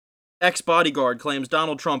Ex-bodyguard claims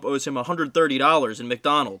Donald Trump owes him $130 in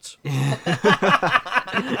McDonald's.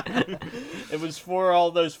 It was for all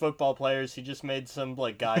those football players. He just made some,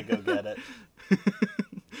 guy go get it.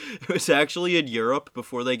 It was actually in Europe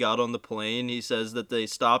before they got on the plane. He says that they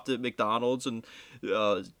stopped at McDonald's and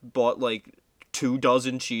bought, 24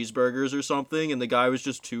 cheeseburgers or something, and the guy was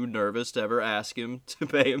just too nervous to ever ask him to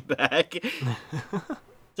pay him back.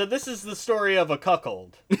 So this is the story of a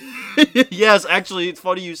cuckold. Yes, actually, it's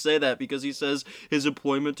funny you say that, because he says his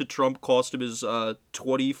employment to Trump cost him his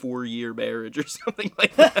 24-year marriage or something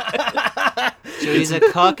like that. So he's a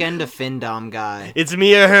cuck and a findom guy. It's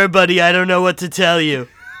me or her, buddy. I don't know what to tell you.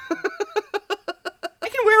 I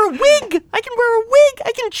can wear a wig.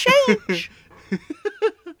 I can change.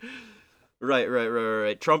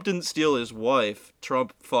 Right. Trump didn't steal his wife.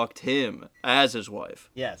 Trump fucked him as his wife.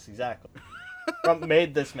 Yes, exactly. Trump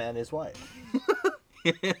made this man his wife.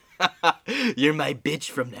 You're my bitch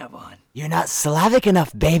from now on. You're not Slavic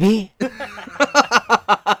enough, baby.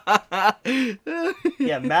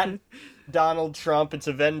 Yeah, Matt Donald Trump. It's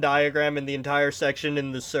a Venn diagram in the entire section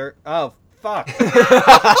in the Oh, fuck.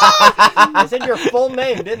 I said your full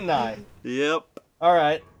name, didn't I? Yep. All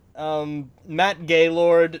right. Matt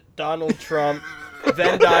Gaylord, Donald Trump,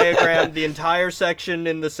 Venn diagram. The entire section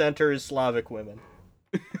in the center is Slavic women.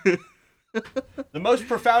 The most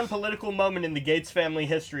profound political moment in the Gates family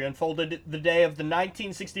history unfolded the day of the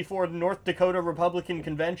 1964 North Dakota Republican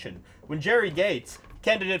Convention, when Jerry Gates,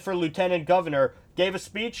 candidate for lieutenant governor, gave a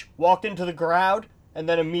speech, walked into the crowd, and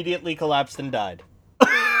then immediately collapsed and died.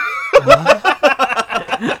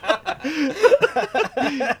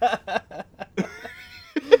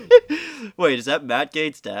 Wait, is that Matt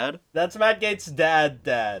Gates' dad? That's Matt Gates' dad.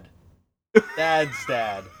 Dad's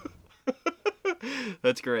dad.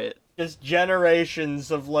 That's great. Just generations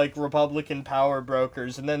of, Republican power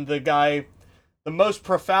brokers, and then the most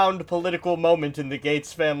profound political moment in the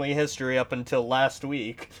Gates family history up until last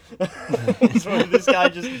week was when this guy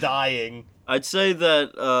just dying. I'd say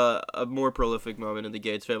that a more prolific moment in the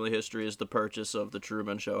Gates family history is the purchase of the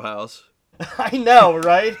Truman Show house. I know,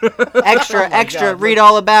 right? Extra, God, read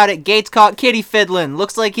all about it. Gates caught kitty fiddling.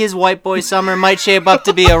 Looks like his white boy summer might shape up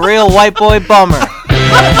to be a real white boy bummer.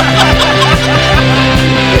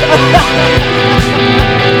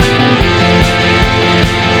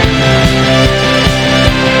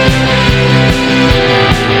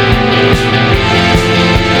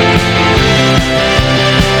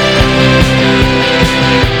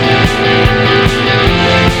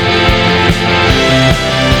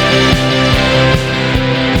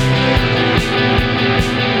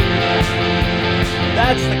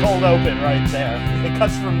 That's the cold open right there. It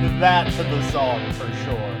cuts from that to the song for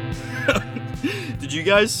sure. Did you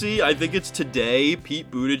guys see, I think it's today,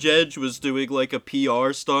 Pete Buttigieg was doing a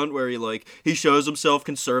PR stunt where he shows himself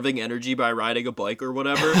conserving energy by riding a bike or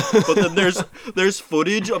whatever, but then there's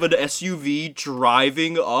footage of an SUV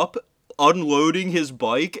driving up, unloading his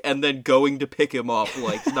bike, and then going to pick him up,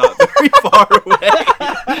 not very far away.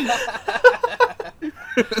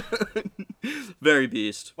 Very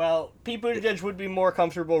beast. Well, Pete Buttigieg would be more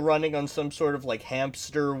comfortable running on some sort of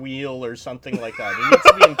hamster wheel or something like that. It needs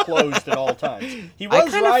to be enclosed at all times. He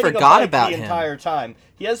was riding a bike the entire time.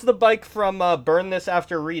 He has the bike from Burn This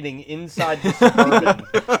After Reading inside the Suburban.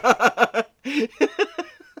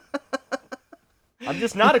 I'm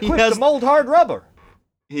just not equipped to mold hard rubber.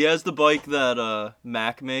 He has the bike that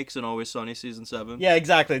Mac makes in Always Sunny Season 7. Yeah,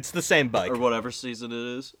 exactly. It's the same bike. Or whatever season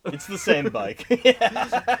it is. It's the same bike.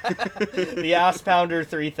 The Ass Pounder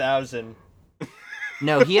 3000.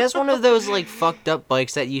 No, he has one of those fucked up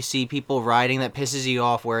bikes that you see people riding that pisses you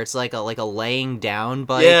off, where it's like a laying down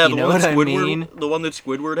bike. Yeah, you know what I mean? The one that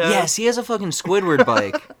Squidward has. Yes, he has a fucking Squidward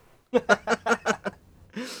bike.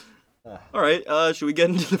 All right, should we get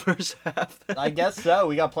into the first half? I guess so.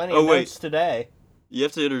 We got plenty of notes today. You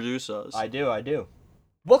have to introduce us. I do.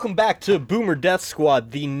 Welcome back to Boomer Death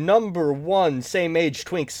Squad, the #1 same-age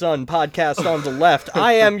twink son podcast on the left.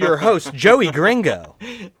 I am your host, Joey Gringo.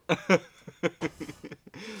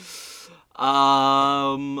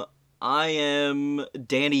 I am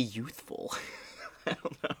Danny Youthful. I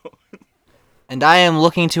don't know. And I am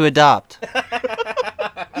looking to adopt.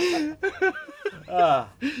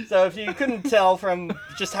 So if you couldn't tell from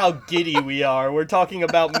just how giddy we are, we're talking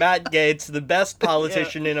about Matt Gaetz, the best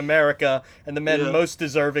politician in America, and the man most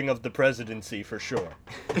deserving of the presidency, for sure.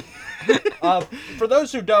 For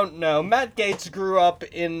those who don't know, Matt Gaetz grew up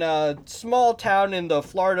in a small town in the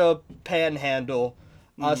Florida Panhandle,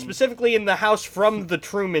 specifically in the house from The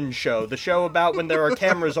Truman Show, the show about when there are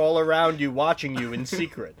cameras all around you watching you in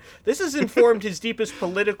secret. This has informed his deepest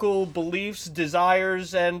political beliefs,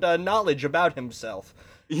 desires, and knowledge about himself.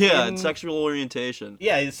 Yeah, and sexual orientation.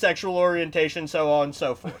 Yeah, his sexual orientation, so on and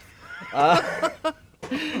so forth.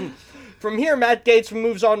 From here, Matt Gaetz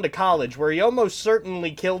moves on to college, where he almost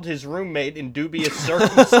certainly killed his roommate in dubious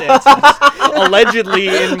circumstances, allegedly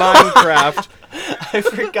in Minecraft. I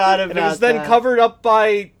forgot about that. And it was then covered up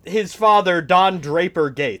by his father, Don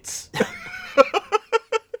Draper Gaetz.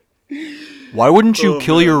 Why wouldn't you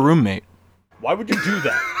kill your roommate? Why would you do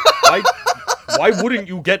that? Why wouldn't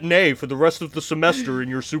you get an A for the rest of the semester in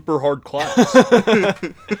your super hard class?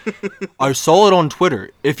 I saw it on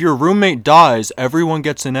Twitter. If your roommate dies, everyone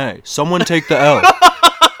gets an A. Someone take the L.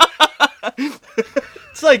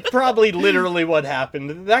 It's like probably literally what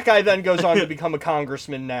happened. That guy then goes on to become a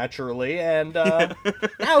congressman naturally, and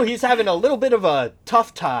now he's having a little bit of a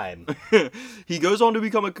tough time. He goes on to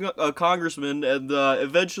become a congressman and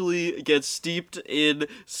eventually gets steeped in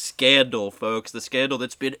scandal, folks. The scandal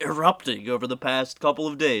that's been erupting over the past couple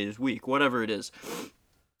of days, week, whatever it is.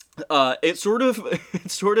 It sort of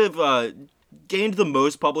gained the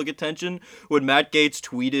most public attention when Matt Gaetz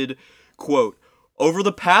tweeted, quote, "Over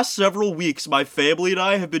the past several weeks, my family and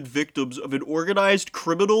I have been victims of an organized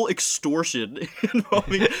criminal extortion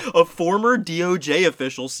involving a former DOJ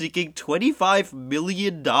official seeking $25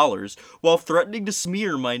 million while threatening to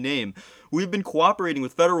smear my name. We've been cooperating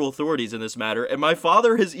with federal authorities in this matter, and my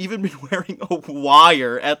father has even been wearing a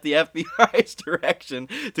wire at the FBI's direction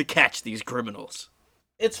to catch these criminals."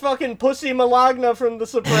 It's fucking Pussy Malagna from The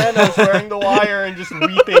Sopranos wearing the wire and just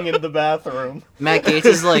weeping in the bathroom. Matt Gaetz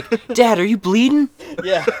is like, Dad, are you bleeding?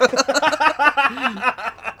 Yeah.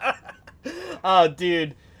 Oh,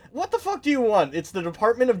 dude. What the fuck do you want? It's the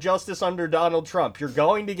Department of Justice under Donald Trump. You're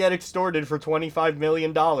going to get extorted for $25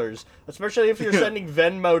 million. Especially if you're sending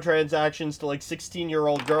Venmo transactions to, like,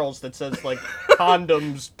 16-year-old girls that says, like,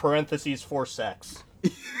 condoms, parentheses, for sex.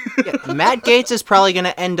 Yeah, Matt Gaetz is probably going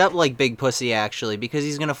to end up like Big Pussy, actually, because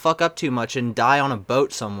he's going to fuck up too much and die on a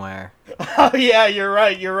boat somewhere. Oh, yeah, you're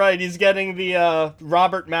right. He's getting the,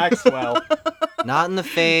 Robert Maxwell. Not in the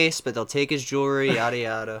face, but they'll take his jewelry, yada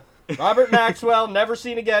yada. Robert Maxwell, never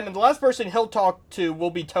seen again, and the last person he'll talk to will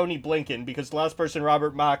be Tony Blinken, because the last person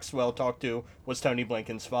Robert Maxwell talked to was Tony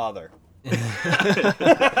Blinken's father.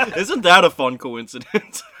 Isn't that a fun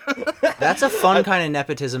coincidence? That's a fun kind of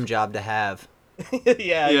nepotism job to have.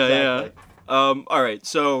 Yeah, exactly. All right,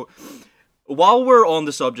 so while we're on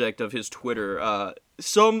the subject of his Twitter,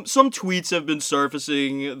 some tweets have been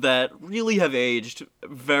surfacing that really have aged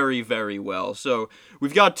very, very well. So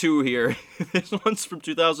we've got two here. This one's from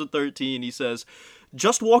 2013. He says,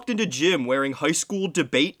 "Just walked into gym wearing high school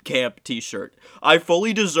debate camp t-shirt. I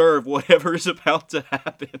fully deserve whatever is about to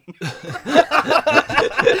happen."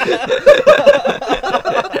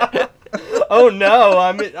 Oh no,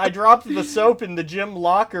 I dropped the soap in the gym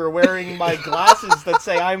locker wearing my glasses that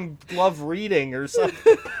say I love reading or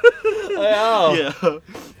something. Oh. Yeah.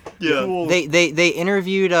 Cool. They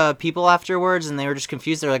interviewed people afterwards, and they were just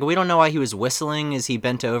confused. They're like, we don't know why he was whistling. Is he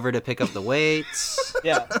bent over to pick up the weights?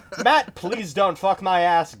 Yeah. Matt, please don't fuck my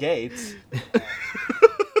ass, Gates.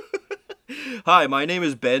 "Hi, my name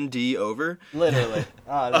is Ben D. Over." Literally.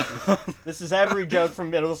 This is every joke from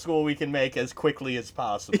middle school we can make as quickly as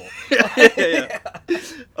possible. Yeah.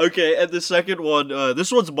 Okay, and the second one,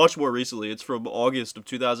 this one's much more recently. It's from August of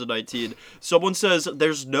 2019. Someone says,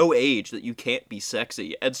 "There's no age that you can't be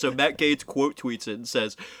sexy." And so Matt Gaetz quote tweets it and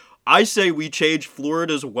says, "I say we change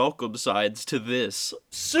Florida's welcome signs to this."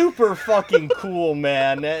 Super fucking cool,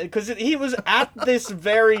 man. Because he was at this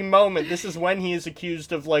very moment. This is when he is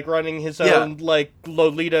accused of, like, running his own, like,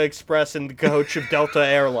 Lolita Express and the coach of Delta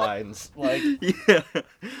Airlines. Like, Yeah.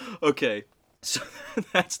 Okay. So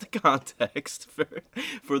that's the context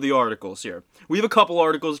for the articles here. We have a couple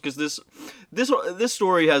articles because this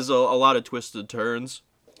story has a lot of twists and turns.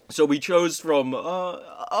 So we chose from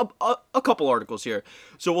a couple articles here.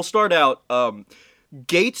 So we'll start out.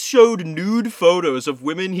 Gaetz showed nude photos of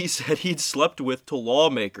women he said he'd slept with to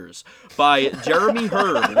lawmakers by Jeremy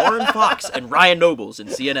Hurd, Warren Fox, and Ryan Nobles in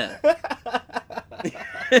CNN.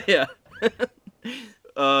 Yeah.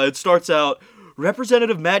 It starts out,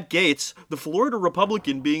 Representative Matt Gaetz, the Florida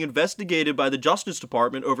Republican being investigated by the Justice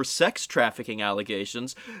Department over sex trafficking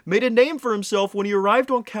allegations, made a name for himself when he arrived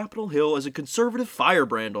on Capitol Hill as a conservative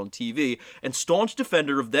firebrand on TV and staunch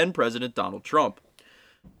defender of then-President Donald Trump.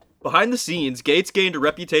 Behind the scenes, Gaetz gained a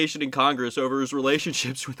reputation in Congress over his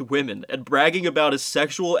relationships with women and bragging about his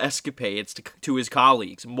sexual escapades to his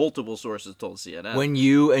colleagues, multiple sources told CNN. When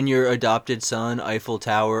you and your adopted son, Eiffel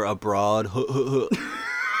Tower abroad,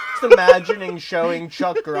 imagining showing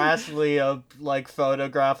Chuck Grassley a, like,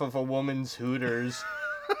 photograph of a woman's hooters.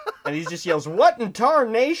 And he just yells, "What in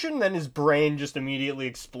tarnation?" Then his brain just immediately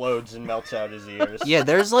explodes and melts out his ears. Yeah,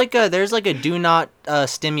 there's like a do not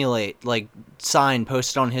stimulate like sign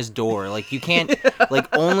posted on his door. Like you can't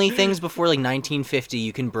like only things before like 1950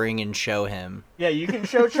 you can bring and show him. Yeah, you can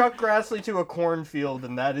show Chuck Grassley to a cornfield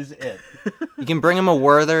and that is it. You can bring him a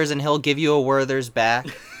Werther's and he'll give you a Werther's back.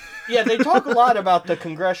 Yeah, they talk a lot about the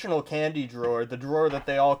congressional candy drawer, the drawer that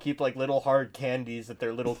they all keep like little hard candies that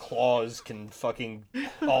their little claws can fucking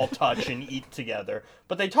all touch and eat together.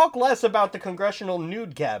 But they talk less about the congressional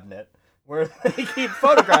nude cabinet, where they keep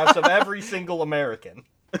photographs of every single American.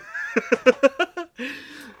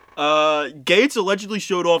 Gates allegedly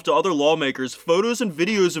showed off to other lawmakers photos and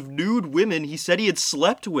videos of nude women he said he had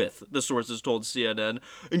slept with, the sources told CNN,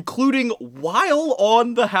 including while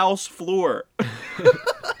on the House floor.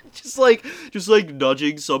 just like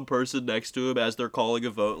nudging some person next to him as they're calling a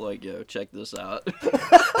vote, like, yo, check this out.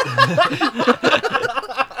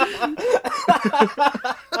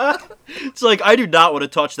 It's like, I do not want to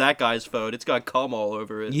touch that guy's phone. It's got cum all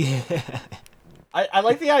over it. Yeah. I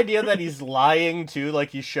like the idea that he's lying too, like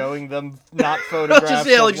he's showing them not photographs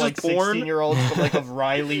Yeah, of like, like just porn. 16-year-olds, but like of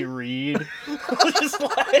Riley Reid. Just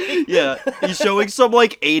like Yeah, he's showing some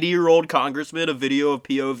like 80-year-old congressman a video of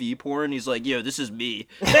POV porn. He's like, yo, this is me.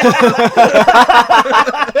 And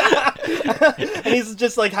he's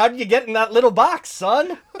just like, how did you get in that little box,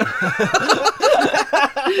 son?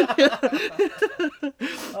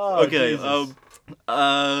 Oh, Okay, Jesus.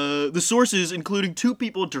 The sources, including two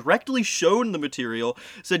people directly shown the material,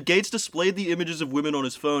 said Gates displayed the images of women on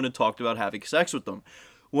his phone and talked about having sex with them.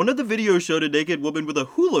 One of the videos showed a naked woman with a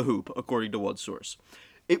hula hoop, according to one source.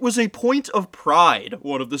 It was a point of pride,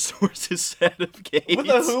 one of the sources said of Gates. With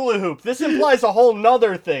a hula hoop. This implies a whole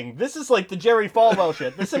nother thing. This is like the Jerry Falwell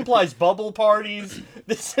shit. This implies bubble parties.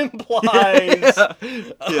 This implies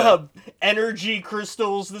energy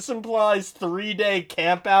crystals. This implies 3-day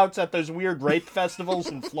campouts at those weird rape festivals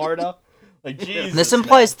in Florida. Like, Jesus. This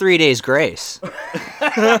implies 3 days grace. All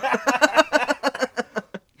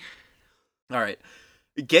right.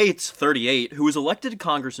 Gates, 38, who was elected to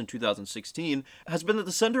Congress in 2016, has been at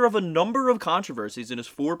the center of a number of controversies in his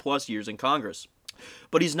 4+ years in Congress.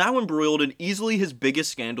 But he's now embroiled in easily his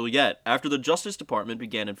biggest scandal yet, after the Justice Department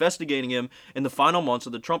began investigating him in the final months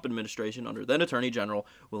of the Trump administration under then Attorney General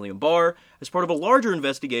William Barr, as part of a larger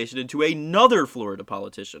investigation into another Florida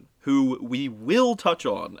politician, who we will touch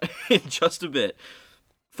on in just a bit.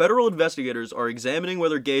 Federal investigators are examining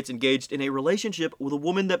whether Gates engaged in a relationship with a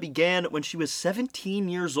woman that began when she was 17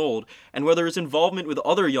 years old, and whether his involvement with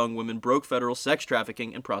other young women broke federal sex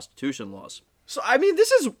trafficking and prostitution laws. So, I mean,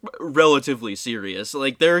 this is relatively serious.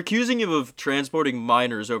 Like, they're accusing him of transporting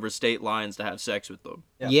minors over state lines to have sex with them.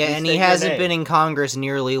 Yeah, please and state he your hasn't name. been in Congress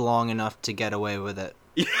nearly long enough to get away with it.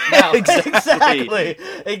 No, Exactly.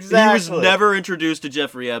 exactly. He was never introduced to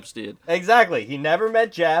Jeffrey Epstein. Exactly. He never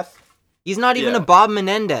met Jeff. He's not even Yeah. a Bob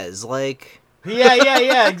Menendez, like...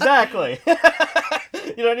 Yeah, exactly.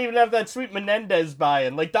 You don't even have that sweet Menendez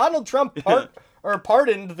buy-in. Like, Donald Trump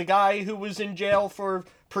pardoned the guy who was in jail for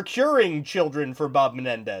procuring children for Bob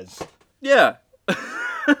Menendez. Yeah.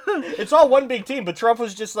 It's all one big team, but Trump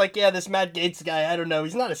was just like, yeah, this Matt Gaetz guy, I don't know,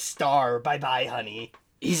 he's not a star. Bye-bye, honey.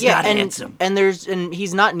 He's Yeah, not and, handsome. and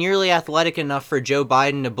he's not nearly athletic enough for Joe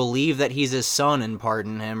Biden to believe that he's his son and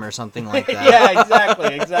pardon him or something like that. Yeah,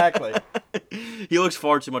 exactly. He looks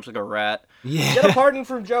far too much like a rat. Yeah. Get a pardon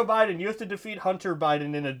from Joe Biden. You have to defeat Hunter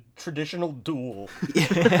Biden in a traditional duel.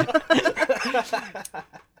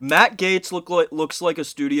 Matt Gaetz looks like a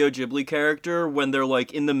Studio Ghibli character when they're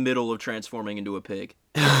like in the middle of transforming into a pig.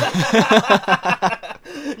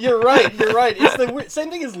 You're right. It's the same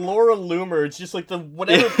thing as Laura Loomer. It's just like the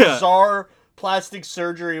whatever Yeah. bizarre plastic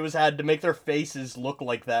surgery was had to make their faces look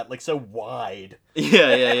like that, like so wide.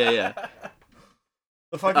 Yeah.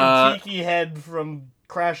 The fucking tiki head from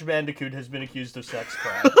Crash Bandicoot has been accused of sex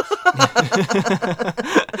crimes.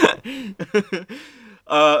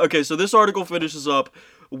 Okay, so this article finishes up.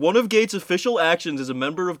 One of Gates' official actions as a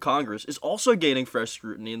member of Congress is also gaining fresh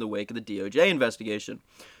scrutiny in the wake of the DOJ investigation.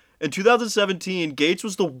 In 2017, Gates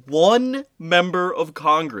was the one member of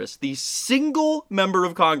Congress, the single member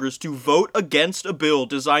of Congress, to vote against a bill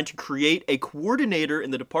designed to create a coordinator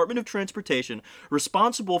in the Department of Transportation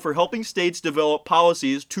responsible for helping states develop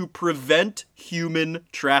policies to prevent human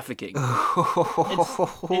trafficking.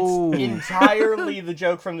 It's entirely the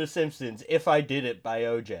joke from The Simpsons, If I Did It by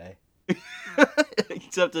OJ.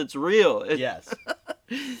 Except it's real. Yes.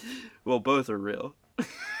 Well, both are real.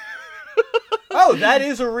 Oh, that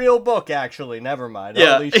is a real book, actually. Never mind.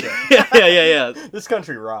 Yeah. Holy shit. yeah. This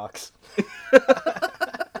country rocks.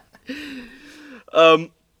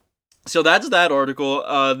 So that's that article.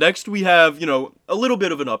 Next we have, a little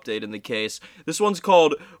bit of an update in the case. This one's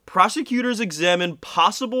called Prosecutors Examine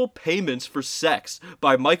Possible Payments for Sex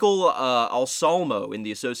by Michael Alsalmo in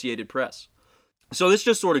the Associated Press. So this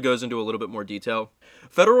just sort of goes into a little bit more detail.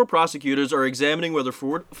 Federal prosecutors are examining whether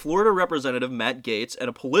Florida Representative Matt Gaetz and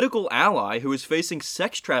a political ally who is facing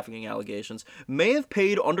sex trafficking allegations may have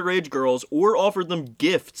paid underage girls or offered them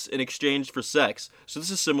gifts in exchange for sex. So this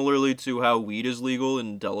is similarly to how weed is legal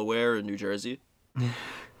in Delaware and New Jersey.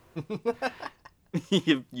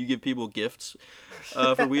 You give people gifts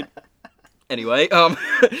for weed. Anyway,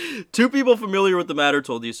 2 people familiar with the matter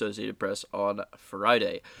told the Associated Press on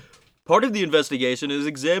Friday. Part of the investigation is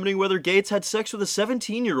examining whether Gaetz had sex with a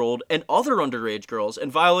 17-year-old and other underage girls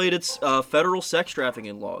and violated federal sex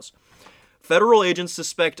trafficking laws. Federal agents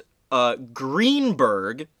suspect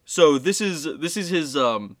Greenberg, so this is his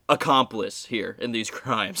accomplice here in these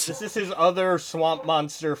crimes. This is his other swamp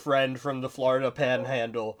monster friend from the Florida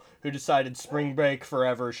Panhandle who decided spring break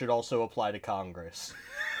forever should also apply to Congress.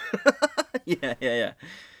 Yeah.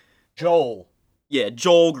 Joel. Yeah,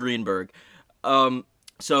 Joel Greenberg.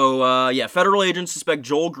 Federal agents suspect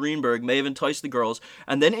Joel Greenberg may have enticed the girls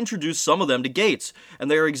and then introduced some of them to Gaetz,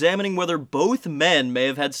 and they are examining whether both men may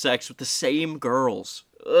have had sex with the same girls.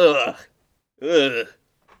 Ugh.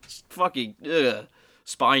 It's fucking,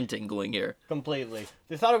 spine tingling here. Completely.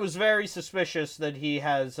 They thought it was very suspicious that he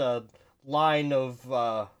has a line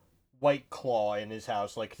of, White Claw in his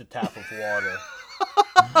house, like the tap of water.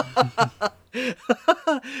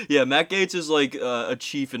 Yeah, Matt Gaetz is like a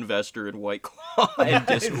chief investor in White Claw and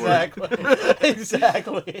Discord.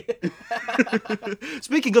 Exactly.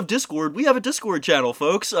 Speaking of Discord, we have a Discord channel,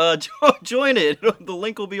 folks. Join it. The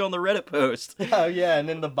link will be on the Reddit post. Oh yeah, and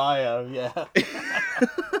in the bio, yeah.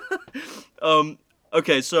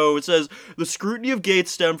 Okay, so it says, the scrutiny of Gaetz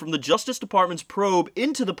stemmed from the Justice Department's probe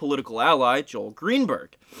into the political ally, Joel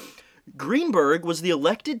Greenberg. Greenberg was the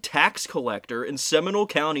elected tax collector in Seminole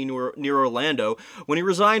County near Orlando when he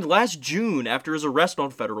resigned last June after his arrest on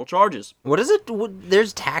federal charges. What is it?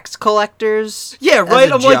 There's tax collectors? Yeah,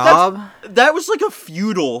 right? I'm job? Like, that was like a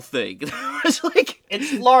feudal thing. It's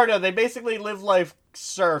Florida. They basically live like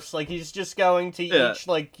serfs. Like, he's just going to each,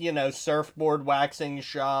 surfboard waxing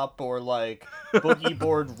shop or, boogie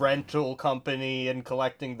board rental company and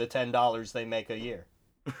collecting the $10 they make a year.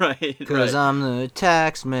 Right. Because I'm the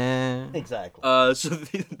tax man. Exactly. So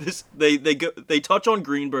they touch on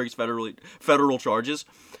Greenberg's federal charges.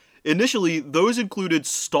 Initially, those included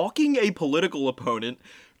stalking a political opponent,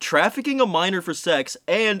 trafficking a minor for sex,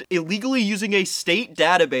 and illegally using a state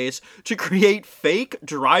database to create fake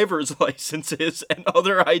driver's licenses and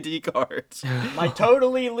other ID cards. My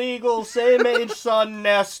totally legal same-age son,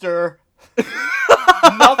 Nestor.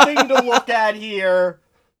 Nothing to look at here.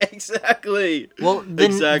 Exactly. Well,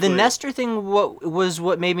 the Nestor thing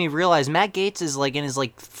what made me realize Matt Gaetz is in his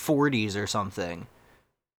 40s or something.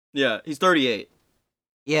 Yeah, he's 38.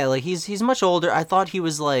 Yeah, he's much older. I thought he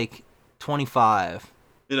was 25.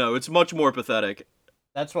 It's much more pathetic.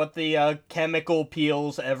 That's what the chemical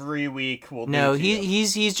peels every week will do. No, to you.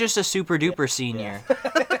 he's just a super duper senior.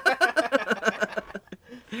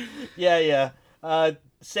 Yeah.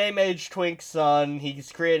 Same age twink son.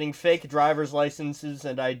 He's creating fake driver's licenses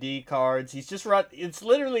and ID cards. He's just it's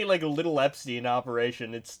literally like a little Epstein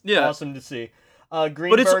operation. It's awesome to see.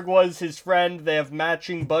 Greenberg was his friend. They have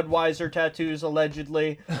matching Budweiser tattoos,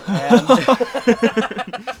 allegedly. And...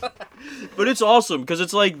 But it's awesome, because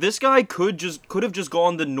it's this guy could have just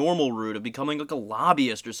gone the normal route of becoming a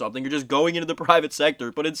lobbyist or something, or just going into the private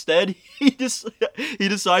sector, but instead he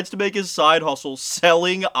decides to make his side hustle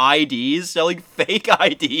selling fake IDs. What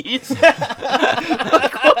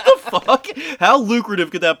the fuck? How lucrative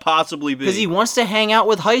could that possibly be? Because he wants to hang out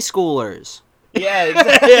with high schoolers. Yeah,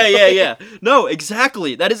 exactly. Yeah. No,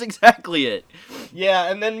 exactly. That is exactly it. Yeah,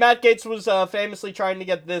 and then Matt Gaetz was famously trying to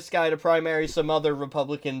get this guy to primary some other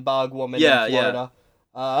Republican bog woman in Florida.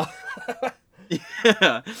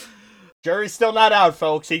 Yeah. Jury's still not out,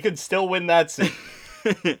 folks. He could still win that seat.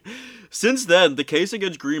 Since then, the case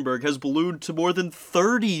against Greenberg has ballooned to more than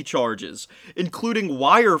 30 charges, including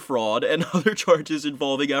wire fraud and other charges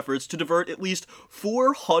involving efforts to divert at least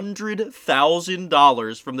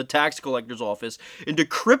 $400,000 from the tax collector's office into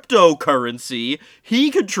cryptocurrency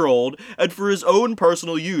he controlled and for his own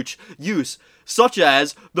personal use, such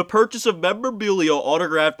as the purchase of memorabilia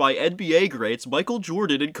autographed by NBA greats Michael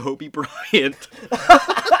Jordan and Kobe Bryant.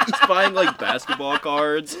 He's buying basketball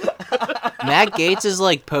cards. Matt Gaetz is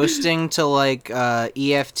posting to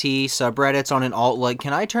EFT subreddits on an alt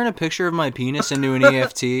can I turn a picture of my penis into an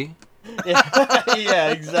EFT? Yeah,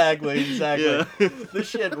 exactly. Yeah. This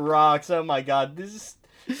shit rocks. Oh my god.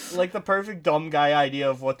 Like the perfect dumb guy idea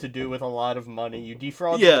of what to do with a lot of money. You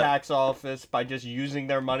defraud Yeah. the tax office by just using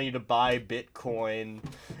their money to buy Bitcoin,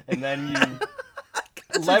 and then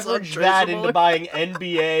you leverage that untraceable. into buying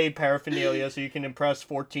NBA paraphernalia so you can impress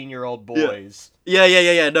 14-year-old boys.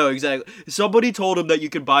 Yeah. No, exactly. Somebody told him that you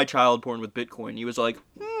could buy child porn with Bitcoin. He was like,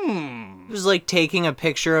 It was like taking a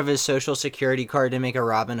picture of his social security card to make a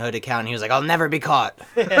Robinhood account. And he was like, "I'll never be caught."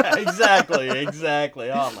 Yeah,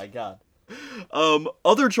 exactly. Oh my god.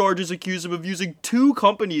 Other charges accuse him of using 2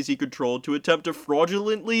 companies he controlled to attempt to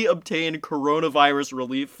fraudulently obtain coronavirus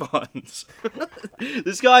relief funds.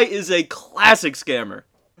 This guy is a classic scammer.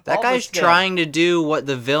 That All the guy's scam. trying to do what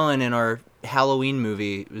the villain in our Halloween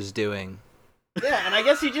movie was doing. Yeah, and I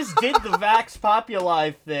guess he just did the Vax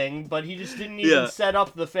Populi thing, but he just didn't even Yeah. set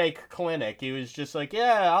up the fake clinic. He was just like,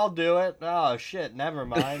 yeah, I'll do it. Oh, shit, never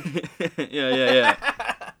mind. Yeah.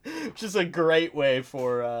 Which is a great way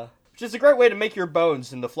to make your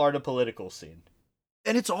bones in the Florida political scene.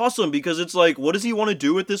 And it's awesome because it's like, what does he want to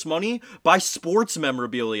do with this money? Buy sports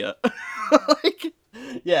memorabilia. Like,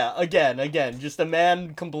 Yeah, again, just a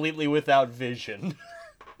man completely without vision.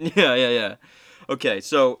 yeah. Okay,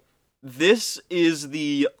 so this is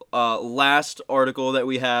the last article that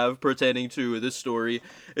we have pertaining to this story.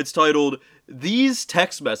 It's titled, "These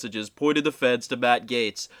Text Messages Pointed the Feds to Matt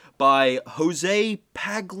Gaetz" by Jose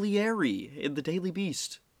Pagliari in the Daily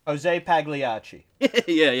Beast. Jose Pagliacci.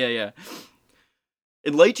 Yeah.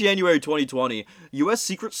 In late January 2020, U.S.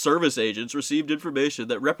 Secret Service agents received information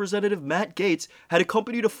that Representative Matt Gaetz had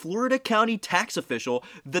accompanied a Florida County tax official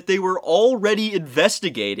that they were already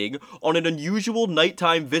investigating on an unusual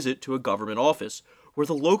nighttime visit to a government office, where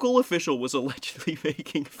the local official was allegedly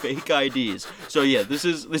making fake IDs. So yeah, this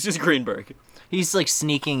is Greenberg. He's like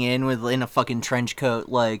sneaking in a fucking trench coat,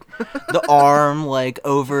 like the arm like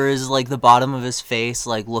over his like the bottom of his face,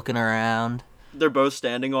 like looking around. They're both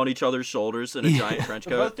standing on each other's shoulders in a giant trench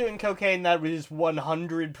They're both coat. doing cocaine that was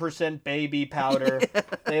 100% baby powder.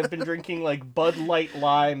 They have been drinking like Bud Light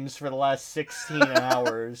limes for the last 16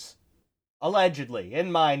 hours. Allegedly,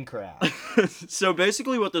 in Minecraft. So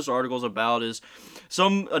basically what this article's about is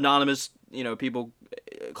some anonymous, people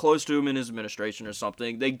close to him in his administration or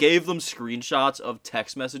something, they gave them screenshots of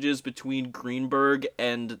text messages between Greenberg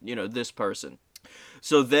and, this person.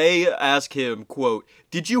 So they ask him, quote,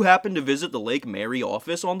 "Did you happen to visit the Lake Mary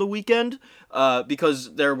office on the weekend?"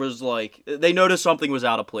 Because there was they noticed something was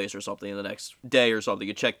out of place or something the next day or something.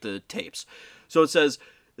 You check the tapes. So it says,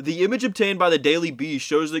 "The image obtained by the Daily Beast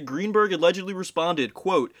shows that Greenberg allegedly responded,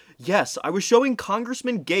 quote, 'Yes, I was showing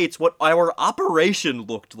Congressman Gaetz what our operation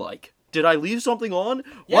looked like.' Did I leave something on?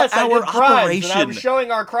 Yes, what I our did crimes, operation?" and I was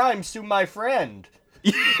showing our crimes to my friend.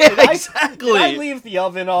 Yeah, exactly. Did I leave the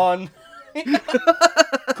oven on?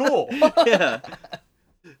 Cool. Yeah.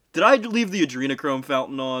 Did I leave the adrenochrome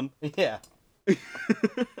fountain on? Yeah.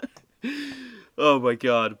 Oh my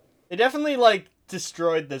god. They definitely,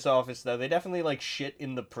 destroyed this office, though. They definitely, shit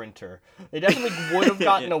in the printer. They definitely would have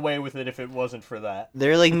gotten away with it if it wasn't for that.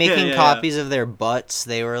 They're like making yeah. copies of their butts.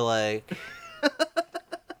 They were like,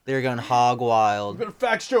 they were going hog I'm wild. gonna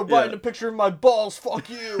fax Joe Biden a picture of my balls, fuck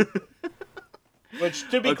you! Which,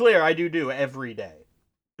 to be clear, I do every day.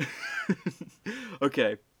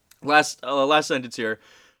 Okay. Last sentence here.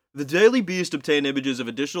 The Daily Beast obtained images of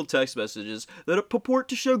additional text messages that purport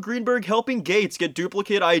to show Greenberg helping Gaetz get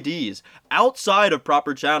duplicate IDs outside of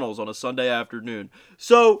proper channels on a Sunday afternoon.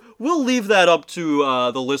 So, we'll leave that up to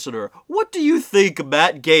the listener. What do you think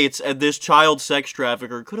Matt Gaetz and this child sex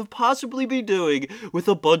trafficker could have possibly be doing with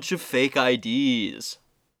a bunch of fake IDs?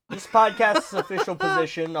 This podcast's official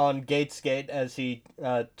position on Gatesgate, as he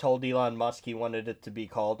told Elon Musk he wanted it to be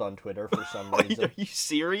called on Twitter for some reason. Are you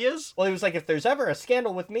serious? Well, he was like, if there's ever a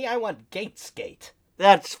scandal with me, I want Gatesgate.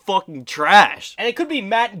 That's fucking trash. And it could be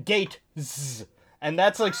Matt Gaetz. And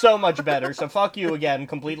that's, so much better. So fuck you again.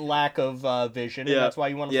 Complete lack of vision. And Yeah. that's why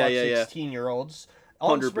you want to Yeah, fuck yeah. 16-year-olds.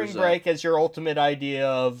 On spring 100%. break as your ultimate idea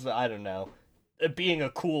of, I don't know, being a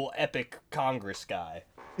cool, epic Congress guy.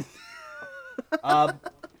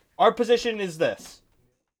 Our position is this.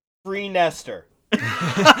 Free Nestor. Yeah.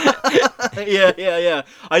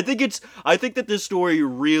 I think that this story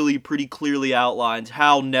really pretty clearly outlines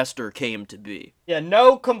how Nestor came to be. Yeah,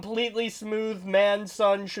 no completely smooth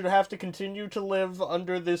man-son should have to continue to live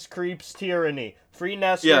under this creep's tyranny. Free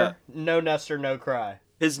Nestor, Yeah. no Nestor, no cry.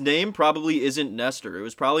 His name probably isn't Nestor. It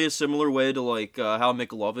was probably a similar way to how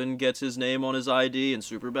McLovin gets his name on his ID in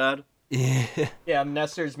Superbad. Yeah. Yeah,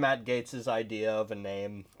 Nestor's Matt Gaetz' idea of a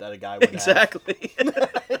name that a guy would have. Exactly.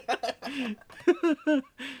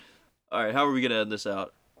 All right, how are we gonna end this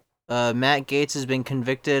out? Matt Gaetz has been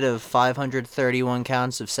convicted of 531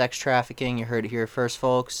 counts of sex trafficking. You heard it here first,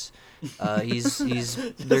 folks. He's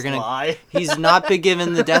not been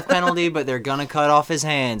given the death penalty, but they're gonna cut off his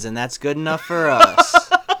hands, and that's good enough for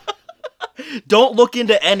us. Don't look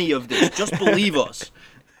into any of this. Just believe us.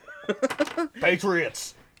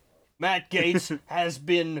 Patriots! Matt Gaetz has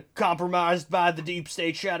been compromised by the deep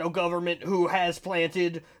state shadow government who has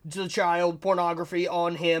planted the child pornography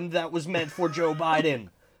on him that was meant for Joe Biden.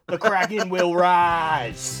 The Kraken will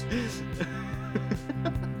rise.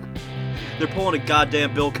 They're pulling a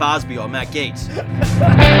goddamn Bill Cosby on Matt Gaetz.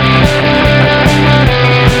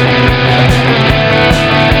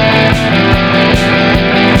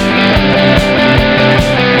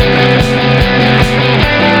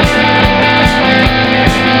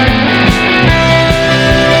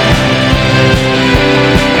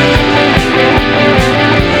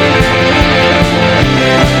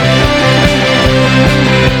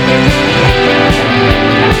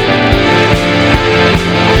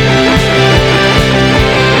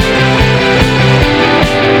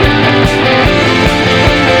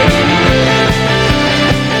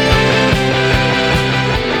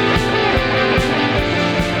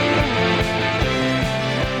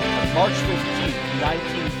 March 15th,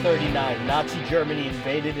 1939, Nazi Germany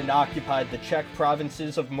invaded and occupied the Czech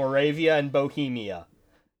provinces of Moravia and Bohemia.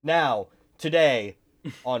 Now, today,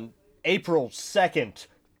 on April 2nd,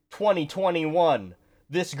 2021,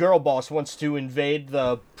 this girl boss wants to invade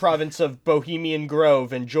the province of Bohemian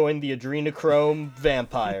Grove and join the adrenochrome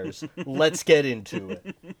vampires. Let's get into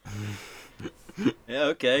it. Yeah,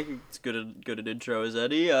 okay. It's good an intro as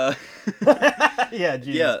any. Yeah,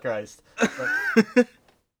 Jesus Christ.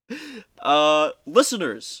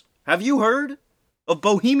 Listeners, have you heard of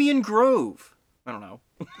Bohemian Grove? I don't know.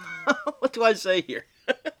 What do I say here?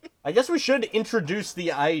 I guess we should introduce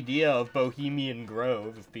the idea of Bohemian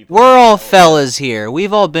Grove if people. We're all fellas here.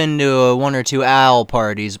 We've all been to one or two owl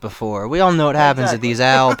parties before. We all know what happens at these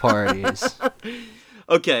owl parties.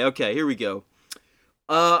 Okay, here we go.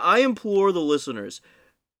 I implore the listeners,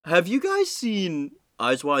 have you guys seen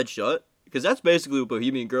Eyes Wide Shut? Because that's basically what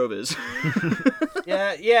Bohemian Grove is.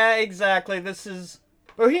 Yeah, exactly.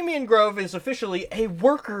 Bohemian Grove is officially a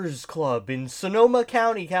workers' club in Sonoma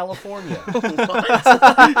County, California.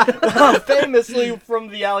 Famously from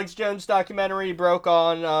the Alex Jones documentary, broke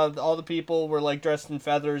on all the people were like dressed in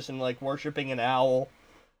feathers and like worshiping an owl.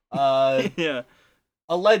 Yeah.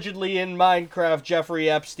 Allegedly in Minecraft, Jeffrey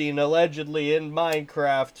Epstein. Allegedly in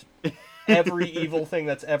Minecraft, every evil thing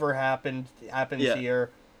that's ever happens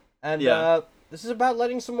here. And this is about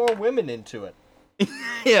letting some more women into it.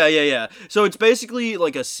 Yeah. So it's basically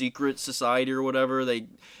like a secret society or whatever.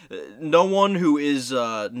 No one who is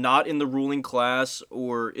not in the ruling class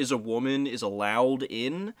or is a woman is allowed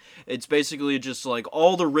in. It's basically just like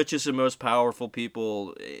all the richest and most powerful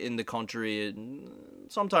people in the country, and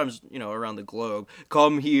sometimes, around the globe,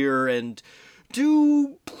 come here and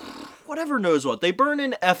do whatever knows what. They burn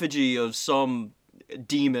an effigy of some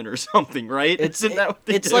demon or something, right? Isn't that what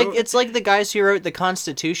they do? It's like the guys who wrote the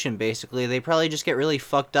Constitution, basically. They probably just get really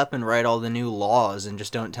fucked up and write all the new laws and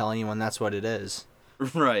just don't tell anyone that's what it is.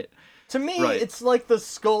 Right. To me, it's like the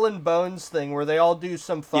Skull and Bones thing, where they all do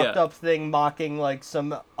some fucked up thing mocking like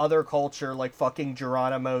some other culture, like fucking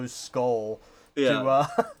Geronimo's skull, to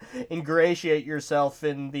ingratiate yourself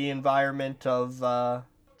in the environment of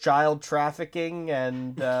child trafficking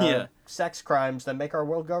and sex crimes that make our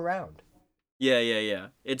world go round. Yeah.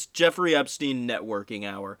 It's Jeffrey Epstein networking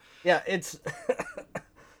hour. Yeah, it's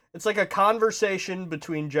it's like a conversation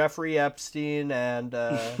between Jeffrey Epstein and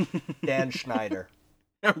Dan Schneider.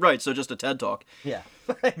 Right, so just a TED Talk. Yeah,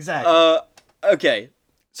 exactly. Okay,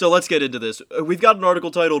 so let's get into this. We've got an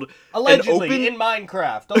article titled... Allegedly, in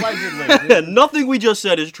Minecraft. Allegedly. Nothing we just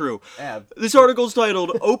said is true. Yeah. This article's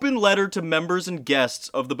titled Open Letter to Members and Guests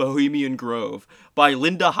of the Bohemian Grove by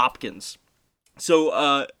Linda Hopkins.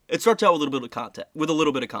 So, it starts out with a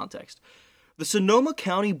little bit of context. The Sonoma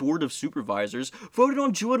County Board of Supervisors voted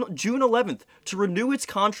on June 11th to renew its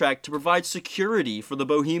contract to provide security for the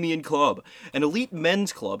Bohemian Club, an elite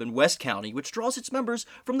men's club in West County which draws its members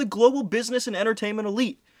from the global business and entertainment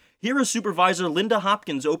elite. Here is Supervisor Linda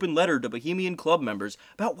Hopkins' open letter to Bohemian Club members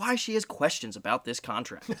about why she has questions about this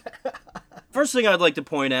contract. First thing I'd like to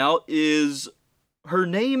point out is... her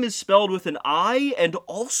name is spelled with an I and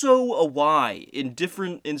also a Y in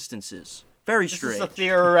different instances. Very strange. This is a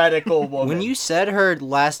theoretical woman. When you said her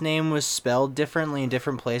last name was spelled differently in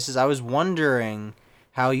different places, I was wondering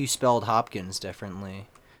how you spelled Hopkins differently.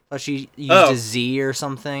 I thought she used a Z or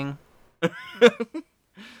something.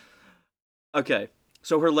 Okay,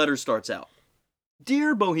 so her letter starts out.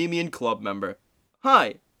 Dear Bohemian Club member,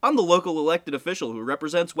 hi, I'm the local elected official who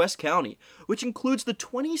represents West County, which includes the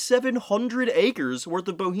 2,700 acres worth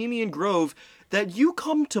of Bohemian Grove that you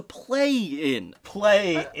come to play in.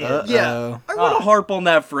 Play in. Yeah, I want to harp on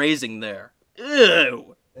that phrasing there.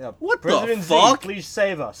 Ew. Yeah. What President the fuck? Z, please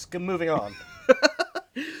save us. Moving on.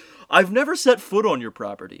 I've never set foot on your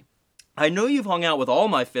property. I know you've hung out with all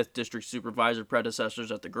my 5th District Supervisor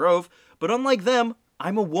predecessors at the Grove, but unlike them,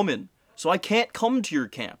 I'm a woman, so I can't come to your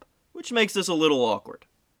camp, which makes this a little awkward.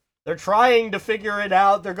 They're trying to figure it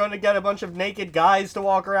out. They're going to get a bunch of naked guys to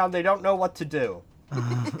walk around. They don't know what to do.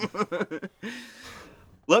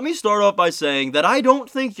 Let me start off by saying that I don't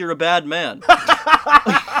think you're a bad man.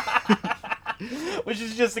 Which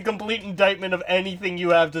is just a complete indictment of anything you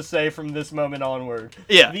have to say from this moment onward.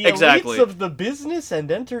 Yeah, the exactly. elites of the business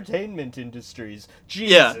and entertainment industries.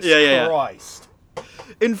 Jesus Christ.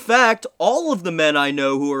 In fact, all of the men I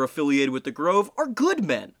know who are affiliated with the Grove are good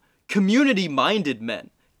men, community-minded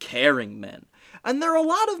men, caring men. And there are a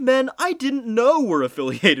lot of men I didn't know were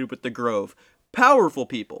affiliated with the Grove. Powerful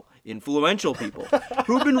people, influential people,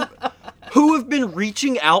 who have been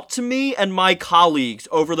reaching out to me and my colleagues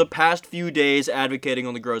over the past few days advocating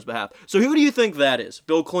on the Grove's behalf. So who do you think that is?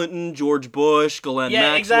 Bill Clinton, George Bush, Ghislaine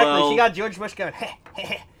Maxwell? Yeah, exactly. She got George Bush going,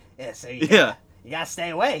 yeah, so you gotta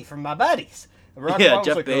stay away from my buddies. Yeah,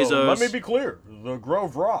 Jeff Bezos. Oh, let me be clear. The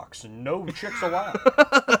Grove rocks and no chicks allowed.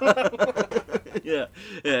 Yeah,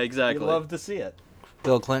 exactly. You'd love to see it.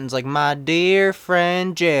 Bill Clinton's like, my dear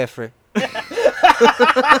friend Jeffrey.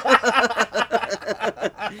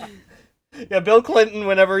 Yeah, Bill Clinton,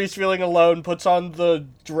 whenever he's feeling alone, puts on the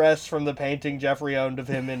dress from the painting Jeffrey owned of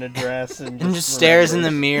him in a dress and just stares in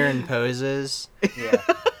the mirror and poses. Yeah.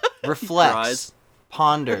 Reflects. Cries.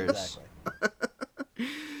 Ponders. Exactly.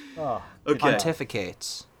 Oh, Okay.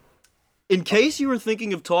 Pontificates. In case you were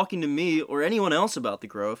thinking of talking to me or anyone else about the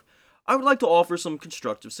Grove, I would like to offer some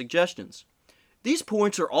constructive suggestions. These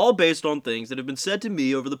points are all based on things that have been said to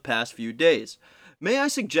me over the past few days. May I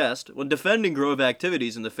suggest, when defending Grove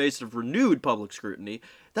activities in the face of renewed public scrutiny,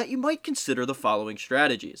 that you might consider the following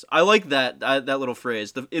strategies. I like that little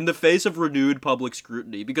phrase, in the face of renewed public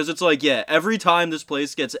scrutiny, because it's like, yeah, every time this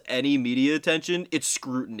place gets any media attention, it's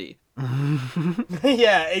scrutiny.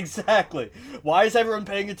 Yeah, exactly. Why is everyone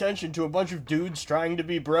paying attention to a bunch of dudes trying to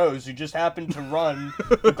be bros who just happen to run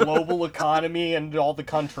the global economy and all the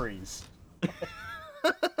countries?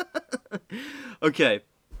 Okay.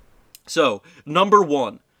 So, number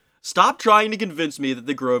 1, stop trying to convince me that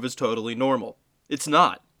the Grove is totally normal. It's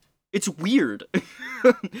not. It's weird.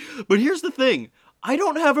 But here's the thing. I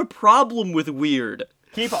don't have a problem with weird.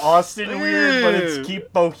 Keep Austin weird, but it's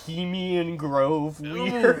keep Bohemian Grove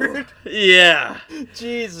weird. Yeah.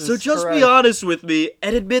 Jesus So just Christ. be honest with me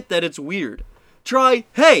and admit that it's weird. Try,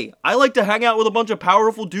 hey, I like to hang out with a bunch of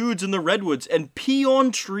powerful dudes in the redwoods and pee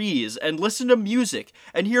on trees and listen to music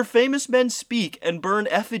and hear famous men speak and burn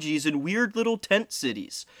effigies in weird little tent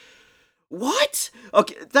cities. What?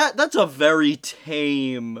 Okay, that's a very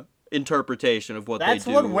tame interpretation of what That's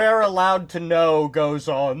they do. what we're allowed to know goes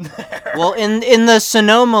on there. Well, in the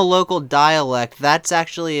Sonoma local dialect, that's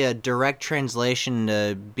actually a direct translation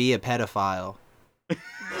to be a pedophile.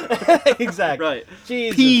 Exactly. Right.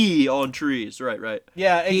 Jesus. Pee on trees. Right.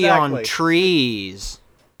 Yeah, Pee exactly. on trees.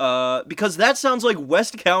 Because that sounds like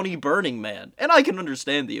West County Burning Man, and I can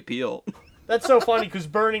understand the appeal. That's so funny because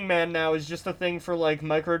Burning Man now is just a thing for like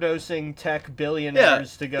microdosing tech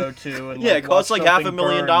billionaires to go to. And, Yeah, it costs like watch something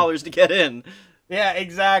burn. $500,000 to get in. Yeah,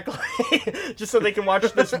 exactly. Just so they can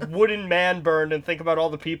watch this wooden man burn and think about all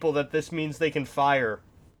the people that this means they can fire.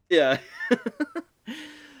 Yeah.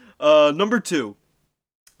 Number 2.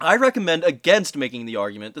 I recommend against making the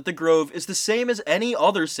argument that the Grove is the same as any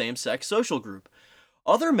other same-sex social group.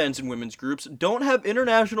 Other men's and women's groups don't have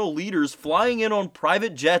international leaders flying in on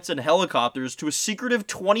private jets and helicopters to a secretive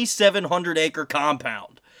 2,700-acre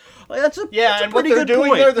compound. Like, that's a And what pretty they're good doing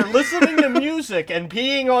point. there, they're listening to music and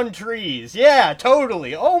peeing on trees. Yeah,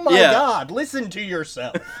 totally. Oh my God, listen to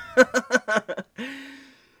yourself.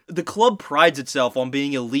 The club prides itself on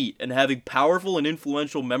being elite and having powerful and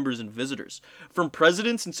influential members and visitors, from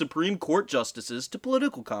presidents and Supreme Court justices to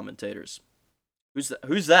political commentators.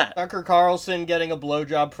 Who's that? Tucker Carlson getting a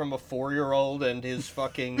blowjob from a 4-year-old and his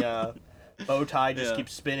fucking bow tie just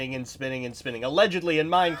keeps spinning and spinning and spinning. Allegedly in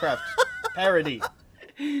Minecraft parody.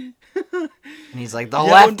 And he's like, the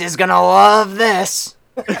left is gonna love this.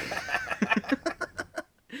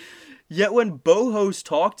 Yet when bohos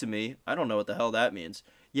talk to me, I don't know what the hell that means.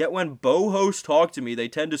 Yet when bohos talk to me, they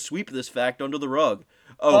tend to sweep this fact under the rug.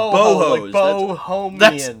 Oh, bohos. Like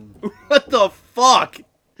bohemian. What the fuck?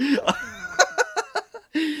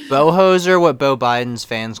 Bohos are what Beau Biden's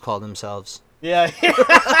fans call themselves. Yeah.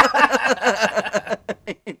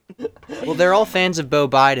 Well, they're all fans of Beau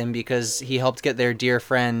Biden because he helped get their dear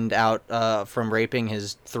friend out from raping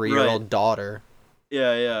his 3-year-old daughter.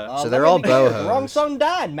 Yeah. So they're all bohos. The wrong son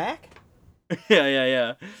died, Mac.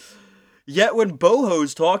 Yeah. Yet when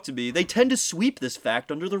bohos talk to me, they tend to sweep this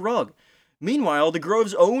fact under the rug. Meanwhile, the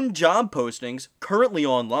Grove's own job postings, currently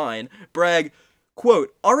online, brag,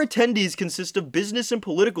 quote, "Our attendees consist of business and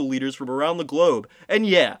political leaders from around the globe. And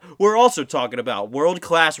yeah, we're also talking about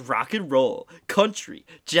world-class rock and roll, country,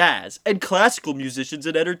 jazz, and classical musicians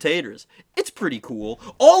and entertainers. It's pretty cool."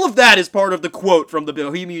 All of that is part of the quote from the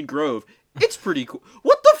Bohemian Grove. It's pretty cool.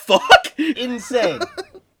 What the fuck? Insane.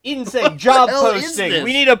 Insane. Job hell is posting. this?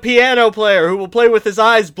 We need a piano player who will play with his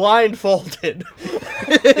eyes blindfolded.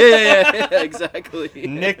 yeah, exactly.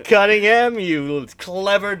 Nick Cunningham, you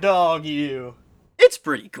clever dog, you. It's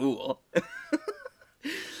pretty cool.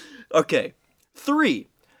 Okay. 3.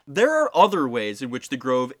 There are other ways in which the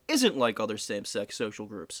Grove isn't like other same-sex social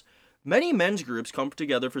groups. Many men's groups come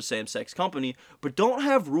together for same-sex company, but don't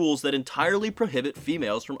have rules that entirely prohibit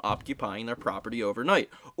females from occupying their property overnight,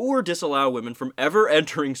 or disallow women from ever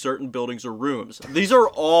entering certain buildings or rooms. These are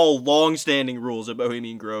all long-standing rules at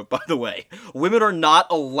Bohemian Grove, by the way. Women are not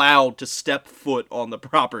allowed to step foot on the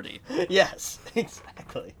property. Yes,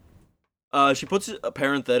 exactly. She puts it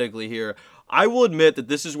parenthetically here. I will admit that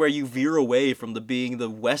this is where you veer away from being the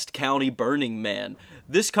West County Burning Man.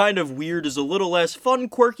 This kind of weird is a little less fun,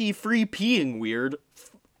 quirky, free peeing weird.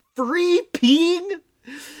 Free peeing?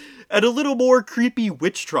 And a little more creepy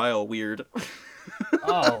witch trial weird.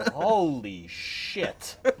 Oh, holy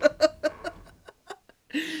shit.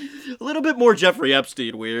 A little bit more Jeffrey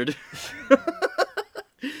Epstein weird.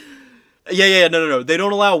 Yeah, no. They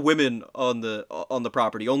don't allow women on the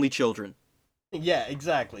property, only children. Yeah,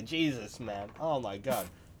 exactly. Jesus, man. Oh my god.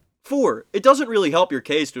 4. It doesn't really help your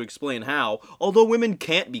case to explain how, although women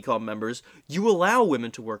can't become members, you allow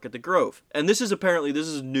women to work at the Grove. And this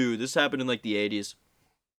is new. This happened in like the 80s.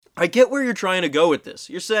 I get where you're trying to go with this.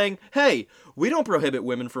 You're saying, hey, we don't prohibit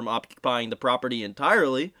women from occupying the property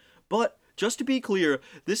entirely, but just to be clear,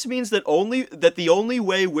 this means that the only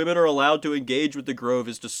way women are allowed to engage with the Grove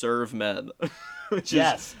is to serve men.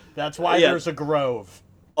 Yes, that's why there's a Grove.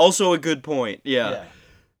 Also a good point, yeah.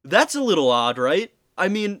 That's a little odd, right? I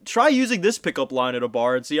mean, try using this pickup line at a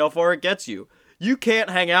bar and see how far it gets you. You can't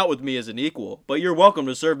hang out with me as an equal, but you're welcome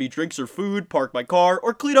to serve me drinks or food, park my car,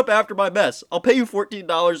 or clean up after my mess. I'll pay you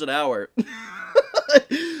 $14 an hour.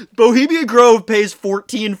 Bohemian Grove pays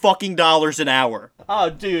 $14 fucking an hour. Oh,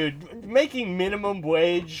 dude, making minimum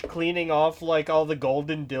wage cleaning off, like, all the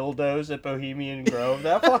golden dildos at Bohemian Grove,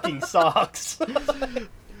 that fucking sucks.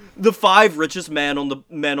 The 5 richest men on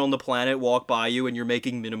the planet walk by you and you're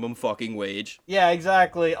making minimum fucking wage. Yeah,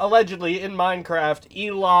 exactly. Allegedly, in Minecraft,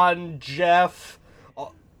 Elon, Jeff,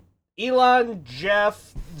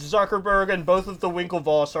 Zuckerberg, and both of the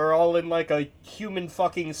Winklevoss are all in, like, a human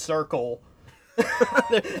fucking circle.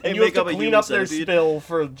 And you have to clean up their spill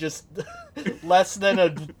for just less than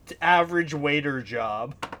an average waiter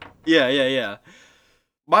job. Yeah.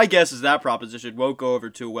 My guess is that proposition won't go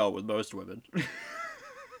over too well with most women.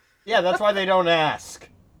 Yeah, that's why they don't ask.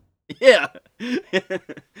 Yeah.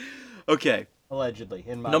 Okay. Allegedly,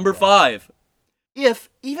 in my Number 5. If,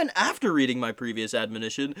 even after reading my previous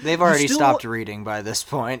admonition... They've already stopped reading by this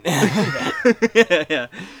point. Yeah.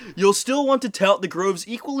 You'll still want to tout the Grove's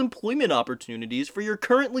equal employment opportunities for your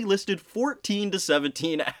currently listed $14 to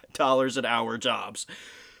 $17 an hour jobs.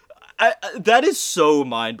 That is so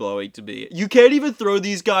mind-blowing to me. You can't even throw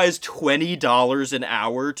these guys $20 an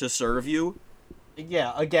hour to serve you?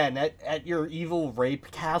 Yeah, again, at your evil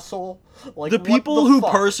rape castle? Like, the people who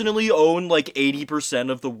fuck? personally own, like,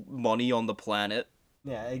 80% of the money on the planet.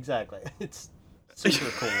 Yeah, exactly. It's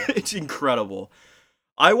super cool. It's incredible.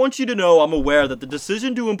 I want you to know I'm aware that the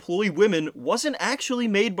decision to employ women wasn't actually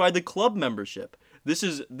made by the club membership. This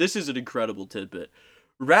is an incredible tidbit.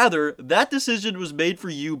 Rather, that decision was made for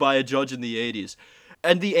you by a judge in the 80s.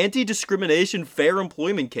 And the anti-discrimination fair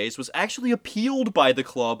employment case was actually appealed by the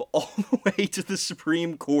club all the way to the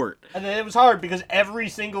Supreme Court. And then it was hard because every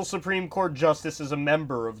single Supreme Court justice is a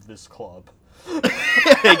member of this club.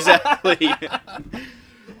 Exactly.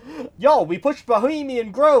 Yo, we pushed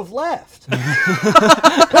Bohemian Grove left.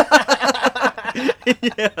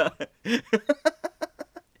 Yeah.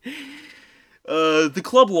 The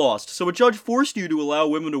club lost, so a judge forced you to allow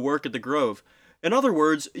women to work at the Grove. In other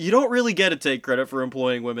words, you don't really get to take credit for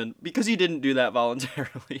employing women because you didn't do that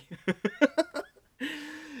voluntarily.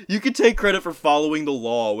 You could take credit for following the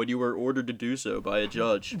law when you were ordered to do so by a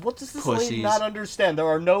judge. What does this Pussies. lady not understand? There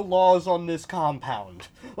are no laws on this compound.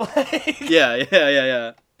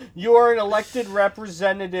 Yeah. You are an elected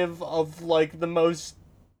representative of, like, the most...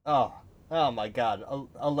 Oh my god.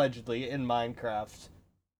 Allegedly, in Minecraft.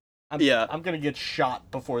 I'm gonna get shot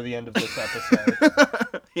before the end of this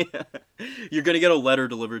episode. Yeah. You're gonna get a letter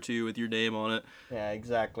delivered to you with your name on it. Yeah,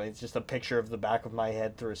 exactly. It's just a picture of the back of my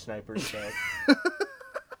head through a sniper's sight.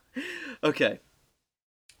 Okay.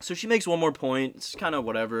 So she makes one more point. It's kind of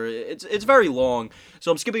whatever. It's very long,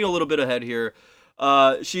 so I'm skipping a little bit ahead here.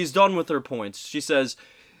 She's done with her points. She says,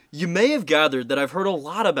 "You may have gathered that I've heard a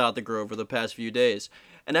lot about the Grove over the past few days,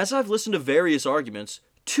 and as I've listened to various arguments,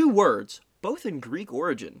 2 words, both in Greek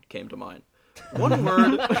origin, came to mind. One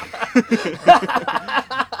word..."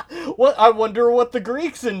 What? I wonder what the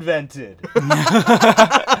Greeks invented.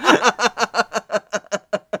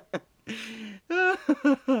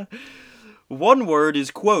 One word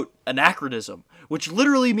is, quote, anachronism, which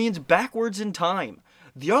literally means backwards in time.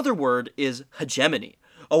 The other word is hegemony,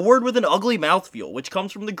 a word with an ugly mouthfeel, which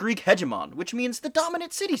comes from the Greek hegemon, which means the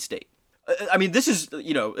dominant city-state. I mean, this is,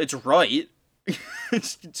 it's right.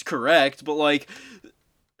 it's correct, but, like,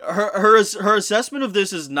 her assessment of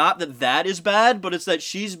this is not that is bad, but it's that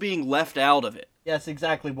she's being left out of it. Yes,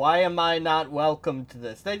 exactly. Why am I not welcome to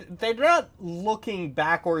this? They're not looking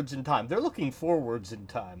backwards in time. They're looking forwards in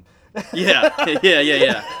time. Yeah.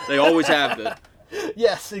 They always have been.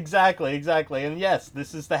 Yes, exactly. And yes,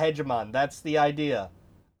 this is the hegemon. That's the idea.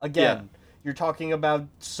 Again, You're talking about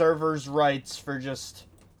servers' rights for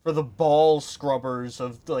the ball scrubbers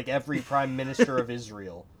of, like, every prime minister of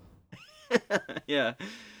Israel. Yeah.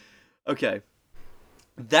 Okay.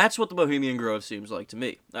 That's what the Bohemian Grove seems like to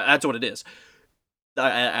me. That's what it is.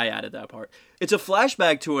 I added that part. It's a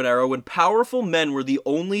flashback to an era when powerful men were the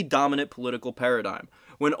only dominant political paradigm.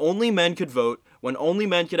 When only men could vote, when only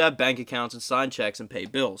men could have bank accounts and sign checks and pay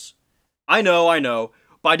bills. I know.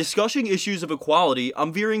 By discussing issues of equality,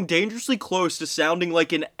 I'm veering dangerously close to sounding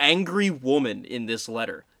like an angry woman in this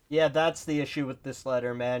letter. Yeah, that's the issue with this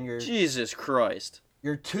letter, man. Jesus Christ.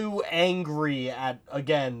 You're too angry at,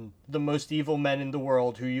 again, the most evil men in the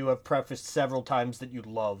world who you have prefaced several times that you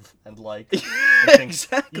love and like.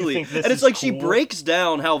 Exactly. And it's like cool. She breaks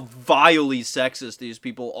down how vilely sexist these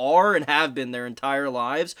people are and have been their entire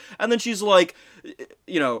lives. And then she's like,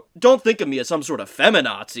 don't think of me as some sort of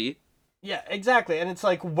feminazi. Yeah, exactly. And it's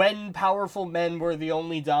like, when powerful men were the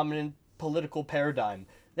only dominant political paradigm,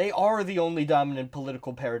 they are the only dominant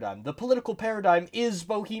political paradigm. The political paradigm is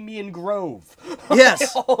Bohemian Grove.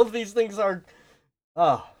 Yes. All of these things are...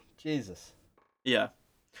 Oh, Jesus. Yeah.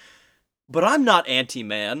 But I'm not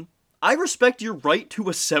anti-man. I respect your right to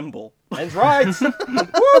assemble. That's right.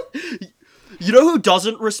 You know who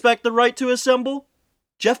doesn't respect the right to assemble?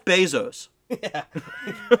 Jeff Bezos. Yeah.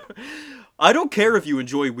 I don't care if you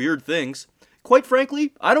enjoy weird things. Quite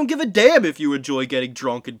frankly, I don't give a damn if you enjoy getting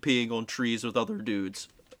drunk and peeing on trees with other dudes.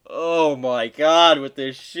 Oh my god, with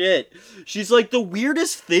this shit. She's like, the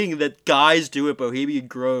weirdest thing that guys do at Bohemian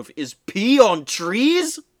Grove is pee on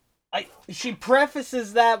trees? She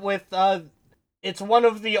prefaces that with, it's one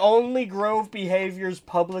of the only Grove behaviors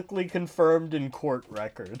publicly confirmed in court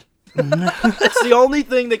record. That's the only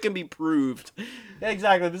thing that can be proved.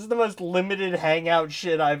 Exactly, this is the most limited hangout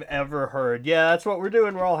shit I've ever heard. Yeah, that's what we're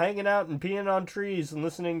doing, we're all hanging out and peeing on trees and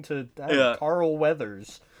listening to Carl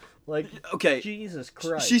Weathers. Like, okay, Jesus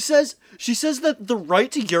Christ. She says that the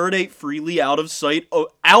right to urinate freely out of sight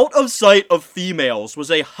of females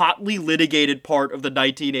was a hotly litigated part of the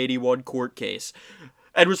 1981 court case,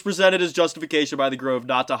 and was presented as justification by the Grove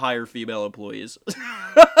not to hire female employees.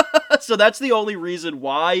 So that's the only reason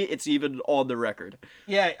why it's even on the record.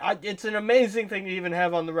 Yeah, it's an amazing thing to even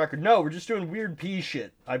have on the record. No, we're just doing weird pee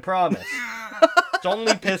shit. I promise. It's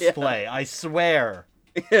only piss play. I swear.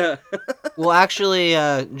 Yeah. Well, actually,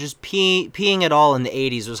 just peeing at all in the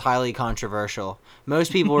 80s was highly controversial.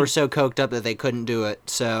 Most people were so coked up that they couldn't do it.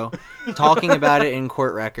 So, talking about it in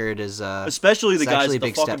court record is especially the guys at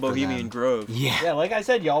the fucking Bohemian Grove. Yeah, like I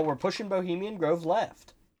said, y'all, we're pushing Bohemian Grove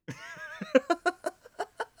left.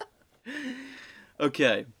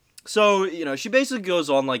 Okay. So, she basically goes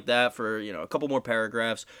on like that for, a couple more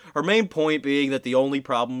paragraphs. Her main point being that the only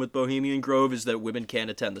problem with Bohemian Grove is that women can't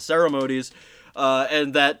attend the ceremonies.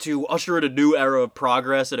 And that to usher in a new era of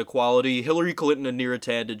progress and equality, Hillary Clinton and Neera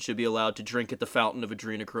Tanden should be allowed to drink at the fountain of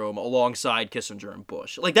adrenochrome alongside Kissinger and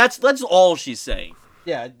Bush. Like, that's all she's saying.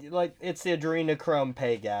 Yeah, like, it's the adrenochrome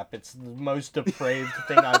pay gap. It's the most depraved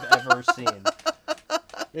thing I've ever seen.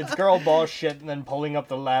 It's girl boss shit and then pulling up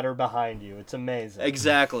the ladder behind you. It's amazing.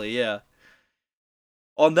 Exactly, yeah.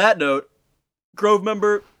 On that note, Grove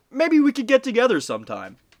member, maybe we could get together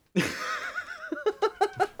sometime.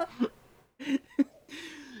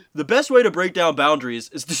 The best way to break down boundaries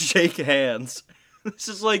is to shake hands. This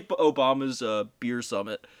is like Obama's beer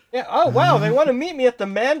summit. Yeah. Oh wow, they want to meet me at the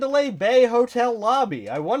Mandalay Bay Hotel lobby.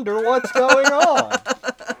 I wonder what's going on.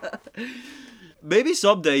 Maybe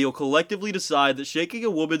someday you'll collectively decide that shaking a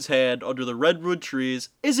woman's hand under the redwood trees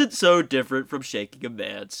isn't so different from shaking a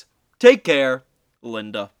man's. Take care,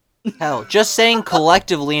 Linda. Hell, just saying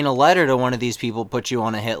collectively in a letter to one of these people puts you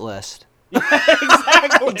on a hit list.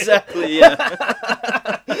 Exactly,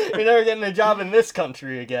 yeah. You're never getting a job in this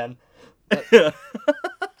country again.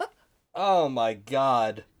 Oh my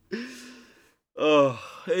god.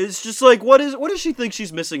 It's just like, what does she think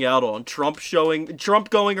she's missing out on? Trump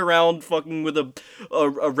going around fucking with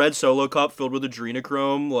a red Solo cup filled with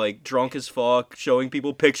adrenochrome, like drunk as fuck, showing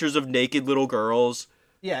people pictures of naked little girls.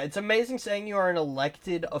 Yeah, it's amazing saying you are an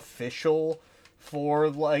elected official for,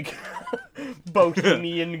 like,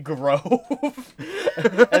 Bohemian Grove.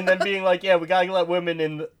 And then being like, yeah, we gotta let women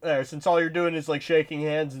in there. Since all you're doing is, like, shaking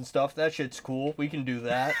hands and stuff, that shit's cool. We can do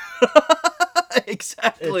that.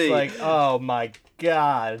 Exactly. It's like, oh my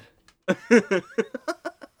god.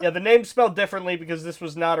 Yeah, the name's spelled differently because this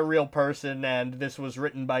was not a real person, and this was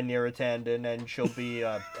written by Neera Tanden, and she'll be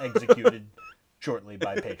executed shortly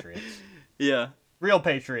by patriots. Yeah. Real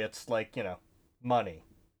patriots, like, you know, money.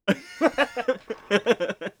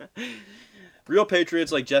 Real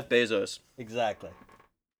patriots like Jeff Bezos. Exactly.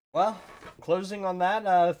 Well, closing on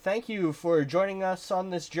that, thank you for joining us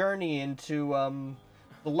on this journey into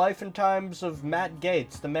the life and times of Matt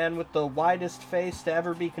Gaetz, the man with the widest face to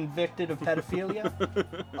ever be convicted of pedophilia,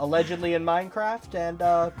 allegedly in Minecraft, and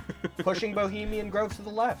pushing Bohemian Grove to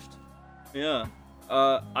the left. Yeah.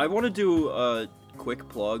 I want to do a quick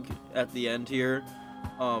plug at the end here.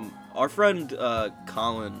 Our friend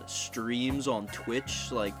Colin streams on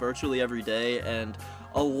Twitch like virtually every day, and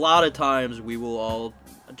a lot of times we will all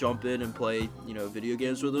jump in and play, you know, video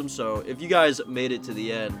games with him. So if you guys made it to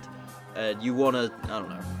the end and you want to, I don't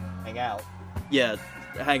know, Hang out. Yeah,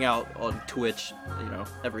 hang out on Twitch, you know,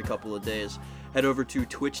 every couple of days, head over to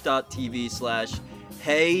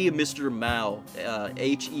twitch.tv/Hey Mr. Mao,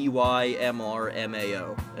 HEYMRMAO,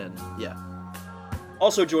 and yeah.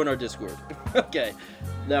 Also join our Discord. Okay,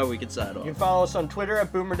 now we can sign You can off. follow us on Twitter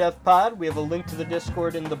at BoomerDeathPod. We have a link to the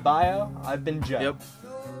Discord in the bio. I've been Joe. Yep.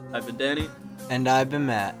 I've been Danny. And I've been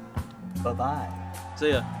Matt. Bye-bye.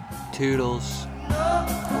 See ya. Toodles.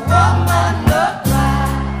 Woman, look.